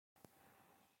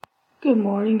Good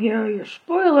morning, here are your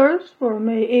spoilers for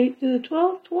May 8th to the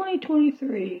 12th,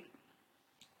 2023.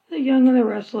 The Young and the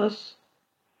Restless.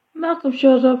 Malcolm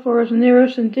shows up for his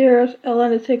nearest and dearest.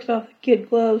 Elena takes off the kid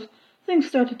gloves. Things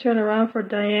start to turn around for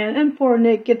Diane, and poor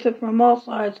Nick gets it from all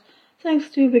sides,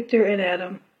 thanks to Victor and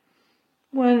Adam.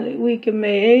 One week of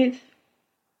May 8th.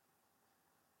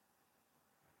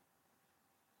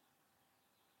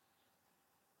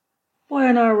 Boy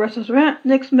on our restless rant.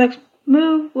 Nick's next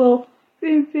move will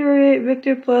infuriate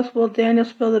Victor, plus will Daniel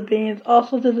spill the beans.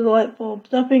 Also the delightful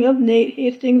dumping of Nate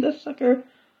Hastings, a sucker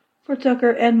for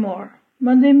Tucker, and more.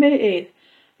 Monday, May 8th.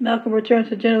 Malcolm returns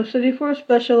to Genoa City for a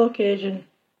special occasion.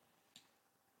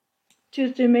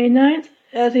 Tuesday, May 9th.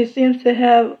 As he seems to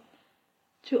have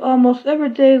to almost every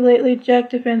day lately,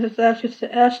 Jack defends his actions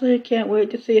to Ashley. Can't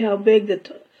wait to see how big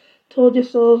the told you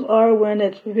so's are when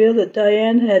it's revealed that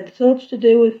Diane had so much to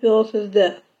do with Phyllis's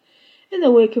death. In the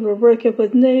wake of her breakup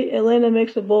with Nate, Elena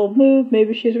makes a bold move.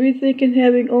 Maybe she's rethinking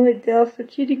having only doused her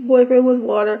cheating boyfriend with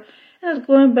water and is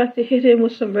going back to hit him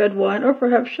with some red wine, or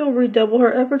perhaps she'll redouble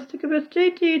her efforts to convince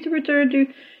JT to return to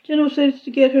Genoa City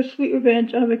to get her sweet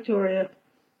revenge on Victoria.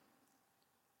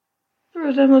 The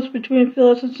resemblance between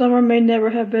Phyllis and Summer may never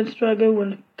have been stronger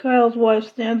when Kyle's wife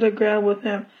stands her ground with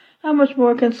him. How much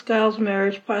more can Kyle's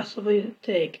marriage possibly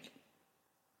take?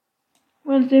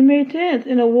 Wednesday, May 10th.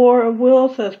 In a war of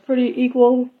wills that's pretty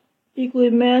equally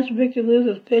matched, Victor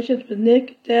loses patience with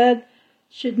Nick. Dad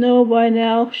should know by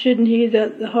now, shouldn't he,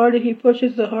 that the harder he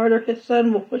pushes, the harder his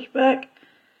son will push back.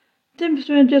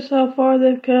 Demonstrating just how far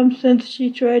they've come since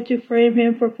she tried to frame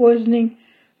him for poisoning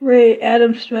Ray.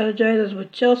 Adams strategizes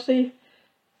with Chelsea.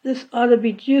 This ought to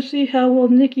be juicy. How will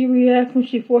Nikki react when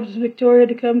she forces Victoria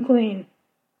to come clean?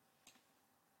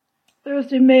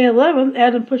 Thursday, May 11th,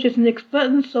 Adam pushes Nick's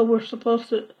button, so we suppose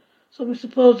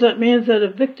that means that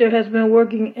if Victor has been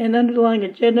working an underlying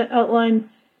agenda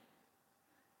outline,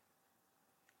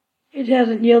 it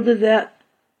hasn't yielded the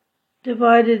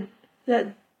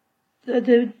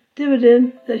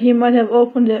dividend that he might have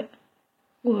opened it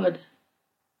would.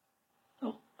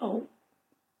 Let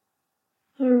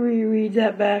me reread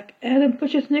that back. Adam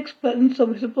pushes Nick's button, so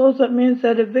we suppose that means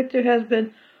that if Victor has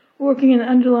been working an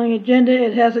underlying agenda,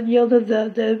 it hasn't yielded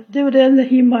the dividend that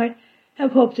he might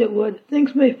have hoped it would.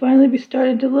 Things may finally be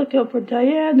starting to look up for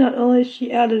Diane. Not only is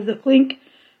she out of the clink,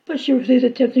 but she receives a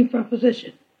tempting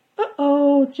proposition.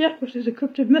 Uh-oh, Jack receives a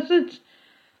cryptic message.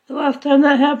 The last time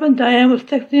that happened, Diane was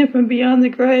texting him from beyond the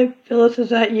grave. Phyllis, is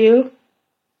that you?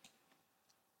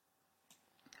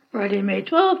 Friday, May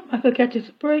 12th, Michael catches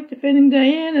a break defending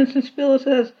Diane, and since Phyllis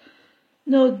has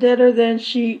no deader than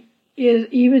she is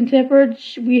even-tempered,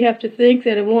 we have to think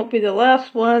that it won't be the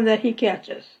last one that he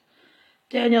catches.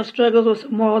 Daniel struggles with a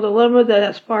moral dilemma that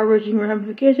has far-reaching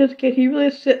ramifications. Can he really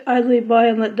sit idly by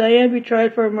and let Diane be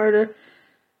tried for a murder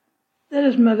that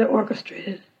his mother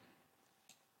orchestrated?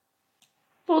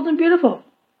 Bold and beautiful.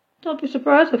 Don't be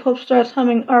surprised if Hope starts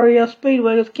humming REO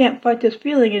Speedwagon's Can't Fight This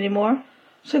Feeling anymore.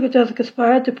 Secretaries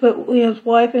conspired to put William's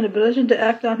wife in a position to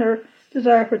act on her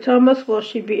desire for Thomas. Will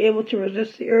she be able to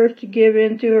resist the urge to give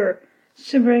in to her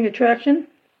simmering attraction?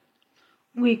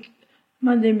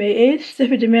 Monday, May 8th,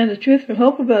 Steffi demands the truth from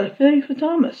Hope about her feelings for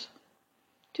Thomas.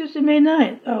 Tuesday, May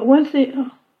 9th,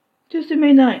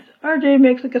 RJ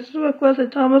makes a considerable request to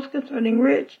Thomas concerning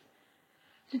Rich.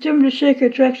 Determined to shake her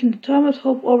attraction to Thomas,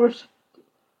 Hope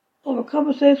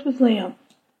overcompensates with Liam.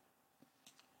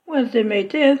 Wednesday, May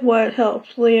 10th, Wyatt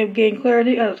helps Liam gain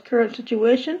clarity on his current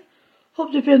situation.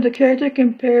 Hope defends the character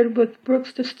compared with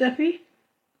Brooks to Steffi.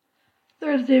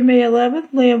 Thursday, May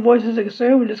 11th, Liam voices a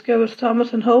concern when he discovers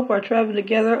Thomas and Hope are traveling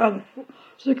together on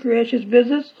the creation's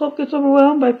business. Hope gets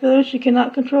overwhelmed by feelings she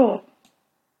cannot control.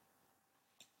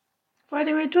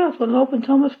 Friday, May 12th, when Hope and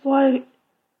Thomas fly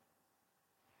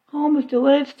home is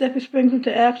delayed, Steffi springs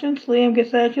into action. Liam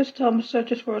gets anxious, Thomas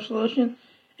searches for a solution,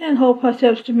 and Hope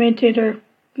attempts to maintain her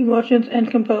emotions and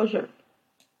composure.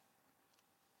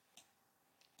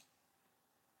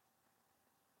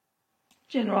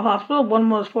 General Hospital. One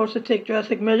was forced to take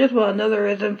drastic measures while another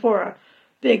is in for a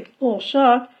big old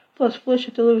shock. Plus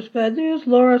Felicia delivers bad news.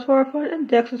 Laura is horrified and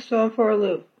Dex is thrown for a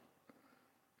loop.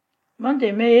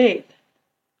 Monday, May 8th.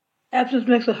 Absence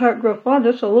makes the heart grow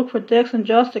fonder, so look for Dex and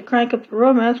Joss to crank up the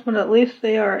romance when at least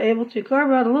they are able to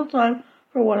carve out a little time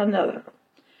for one another.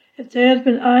 If Diane's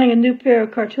been eyeing a new pair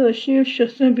of cartilage shoes, she'll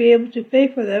soon be able to pay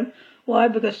for them. Why?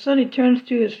 Because Sonny turns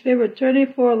to his favorite attorney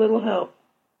for a little help.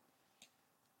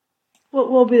 What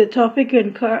will be the topic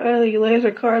when Carly lays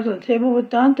her cards on the table with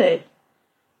Dante?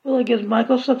 Will it give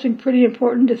Michael something pretty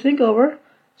important to think over?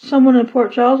 Someone in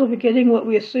Port Charles will be getting what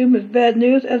we assume is bad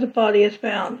news as a body is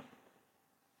found.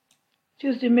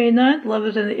 Tuesday, May 9th, love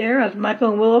is in the air as Michael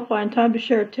and Willow find time to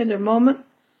share a tender moment.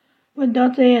 When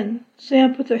Dante and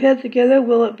Sam put their heads together,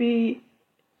 will it be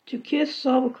to kiss,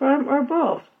 solve a crime, or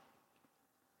both?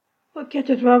 What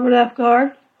catches Robert off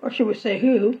guard, or should we say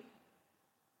who?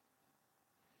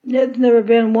 Ned's never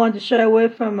been one to shy away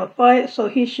from a fight, so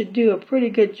he should do a pretty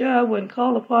good job when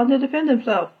called upon to defend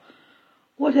himself.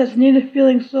 What has Nina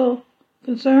feeling so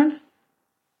concerned?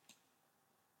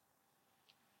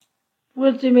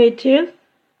 Wednesday, May 10th,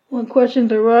 when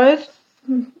questions arise,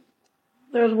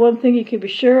 there's one thing you can be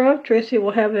sure of. Tracy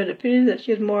will have an opinion that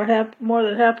she is more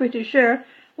than happy to share.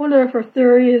 Wonder if her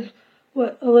theory is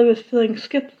what Olivia's feeling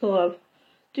skeptical of.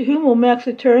 To whom will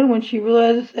Maxie turn when she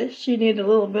realizes that she needs a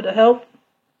little bit of help?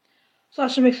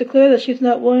 Sasha makes it clear that she's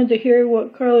not willing to hear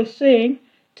what Carly's saying.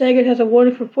 Taggart has a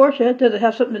warning for Portia. Does it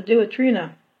have something to do with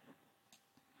Trina?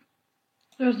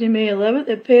 Thursday, May 11th,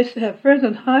 it pays to have friends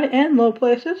in high and low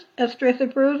places, as Tracy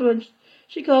proves when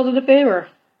she calls it a favor.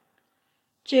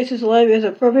 Chase's life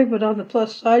isn't perfect, but on the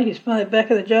plus side, he's finally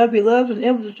back at the job he loves and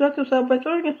able to trust himself by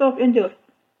throwing himself into it.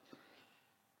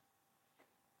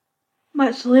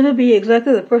 Might Selena be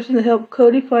exactly the person to help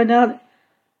Cody out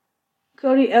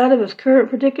of his current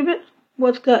predicament?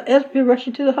 What's got Esme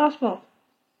rushing to the hospital?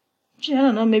 Gee, I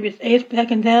don't know, maybe it's Ace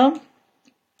backing down?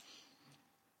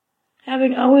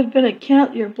 Having always been a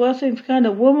count your blessings kind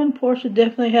of woman, Portia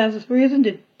definitely has this reason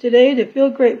today to feel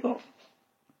grateful.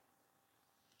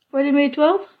 Friday, May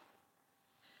 12th?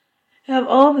 Have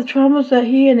all of the traumas that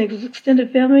he and his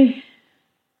extended family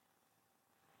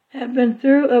have been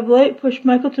through of late pushed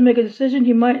Michael to make a decision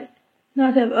he might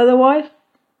not have otherwise?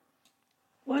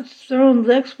 What's thrown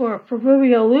Lex for a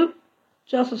proverbial loop?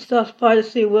 Jocelyn stops by to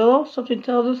see Willow. Something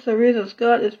tells us the reason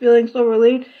Scott is feeling so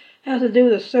relieved has to do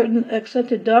with a certain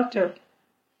accented doctor.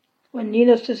 When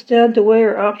Nina sits down to weigh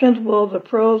her options, will the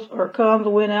pros or cons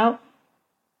win out?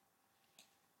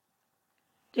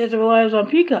 Jason relies on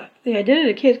Peacock. The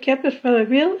identity of Kate's captors is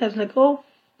revealed as Nicole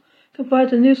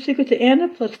confides a new secret to Anna,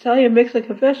 plus Talia makes a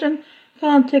confession,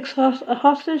 Colin takes a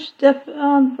hostage,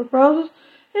 Stefan proposes,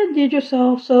 and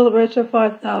Deidre celebrates her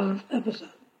 5,000th episode.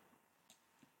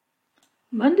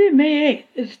 Monday, May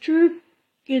 8th.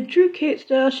 In true Kate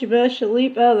style, she managed to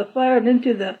leap out of the fire and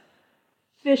into the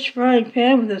fish frying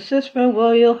pan with a sis friend.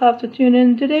 Well, you'll have to tune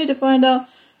in today to find out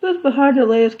who's behind her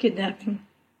latest kidnapping.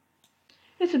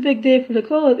 It's a big day for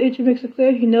Nicole as Adrian makes it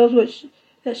clear he knows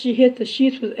that she hit the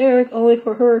sheets with Eric, only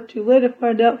for her to later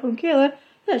find out from Kayla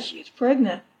that she's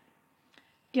pregnant.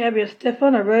 Gabby and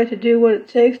Stefan are ready to do what it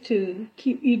takes to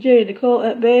keep EJ and Nicole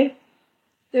at bay.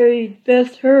 They'd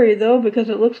best hurry, though, because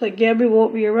it looks like Gabby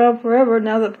won't be around forever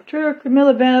now that portrayal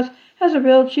Camilla Bannis has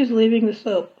revealed she's leaving the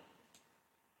soap.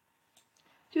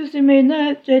 Tuesday, May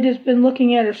 9th, Jade has been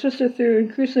looking at her sister through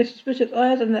increasingly suspicious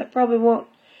eyes, and that probably won't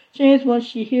change once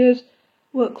she hears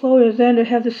what Chloe and Xander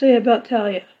have to say about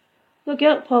Talia. Look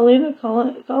out, Paulina.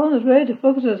 Colin is ready to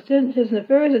focus his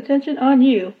nefarious attention on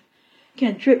you.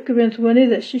 Can Tripp convince Wendy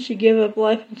that she should give up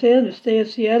life in Salem to stay in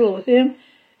Seattle with him?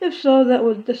 If so, that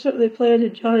would certainly play into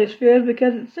Johnny's fears,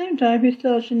 because at the same time he's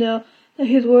telling Chanel that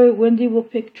he's worried Wendy will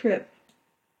pick Tripp.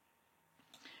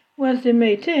 Wednesday,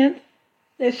 May 10th.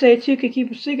 They say two can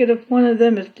keep a secret if one of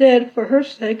them is dead. For her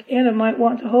sake, Anna might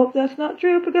want to hope that's not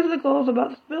true, because Nicole's about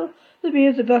to spill the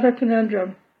beans about her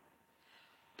conundrum.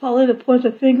 Paulina points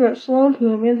a finger at Sloane,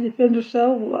 who immediately defends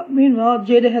herself. Meanwhile,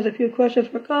 Jada has a few questions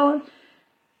for Colin,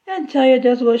 and Talia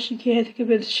does what she can to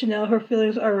convince Chanel her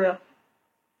feelings are real.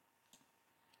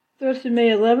 Thursday, May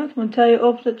 11th, when Talia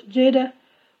opens up to Jada,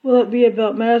 will it be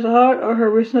about matters of heart or her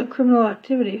recent criminal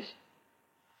activities?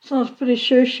 Sloane's pretty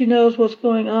sure she knows what's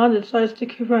going on and decides to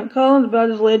confront Colin about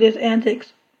his latest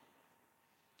antics.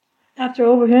 After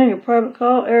overhearing a private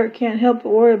call, Eric can't help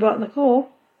but worry about Nicole.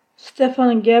 Stefan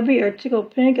and Gabby are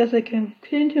tickled pink as they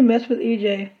continue to mess with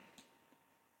EJ.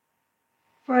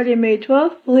 Friday, May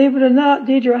 12th. Believe it or not,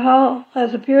 Deidre Hall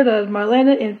has appeared as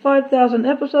Marlena in 5,000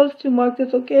 episodes. To mark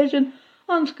this occasion,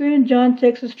 on screen, John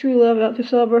takes his true love out to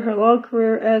celebrate her long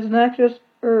career as an actress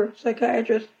or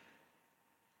psychiatrist.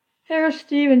 Harris,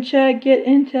 Steve, and Chad get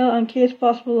intel on Kate's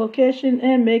possible location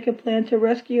and make a plan to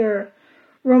rescue her.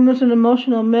 Roman's an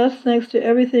emotional mess thanks to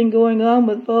everything going on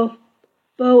with both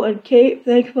Bo and Kate.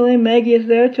 Thankfully, Maggie is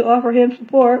there to offer him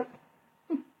support.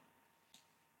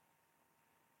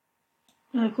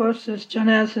 And of course, since John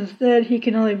Addison's dead, he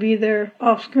can only be there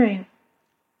off-screen.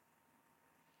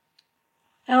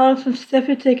 Alex and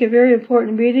Steffi take a very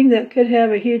important meeting that could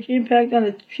have a huge impact on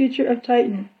the future of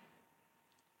Titan.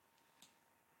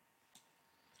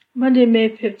 Monday, May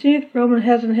 15th. Roman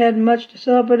hasn't had much to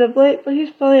celebrate of late, but he's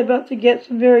finally about to get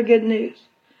some very good news.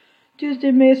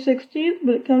 Tuesday, May 16th.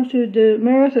 When it comes to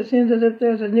Damaris, it seems as if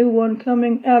there's a new one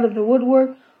coming out of the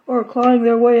woodwork or clawing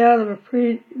their way out of a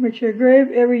premature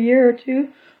grave every year or two.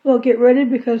 Well, get ready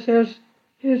because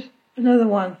here's another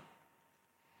one.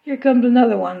 Here comes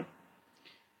another one.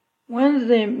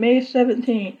 Wednesday, May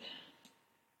 17th.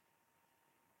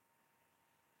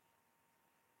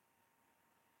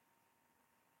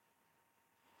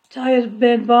 Ty has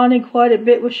been bonding quite a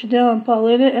bit with Chanel and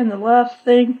Paulina, and the last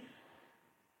thing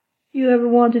you ever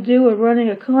want to do when running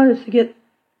a con is to get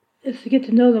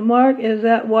to know the mark. Is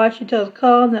that why she tells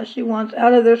Colin that she wants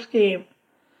out of their scheme?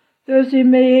 Thursday,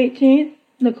 May 18th.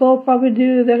 Nicole probably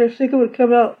knew that her secret would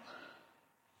come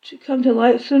to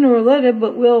light sooner or later,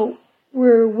 but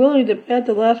we're willing to bet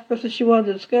the last person she wanted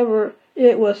to discover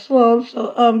it was Sloane.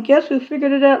 So guess who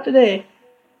figured it out today?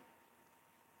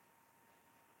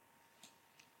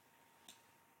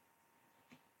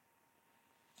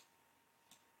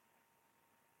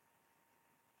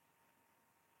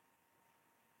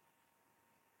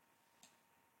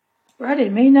 Friday,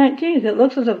 May 19th. It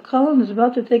looks as if Colin is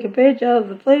about to take a page out of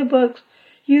the playbooks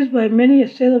used by many a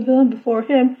Salem villain before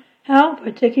him. How? By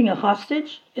taking a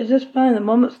hostage? Is this finally the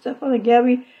moment Stefan and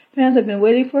Gabby fans have been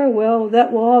waiting for? Well,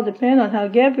 that will all depend on how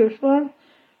Gabby responds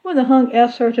when the hunk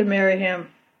asks her to marry him.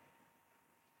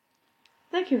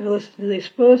 Thank you for listening to The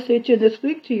Exposed. Stay tuned this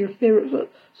week to your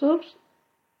favorite soaps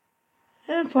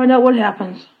and find out what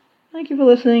happens. Thank you for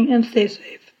listening and stay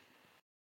safe.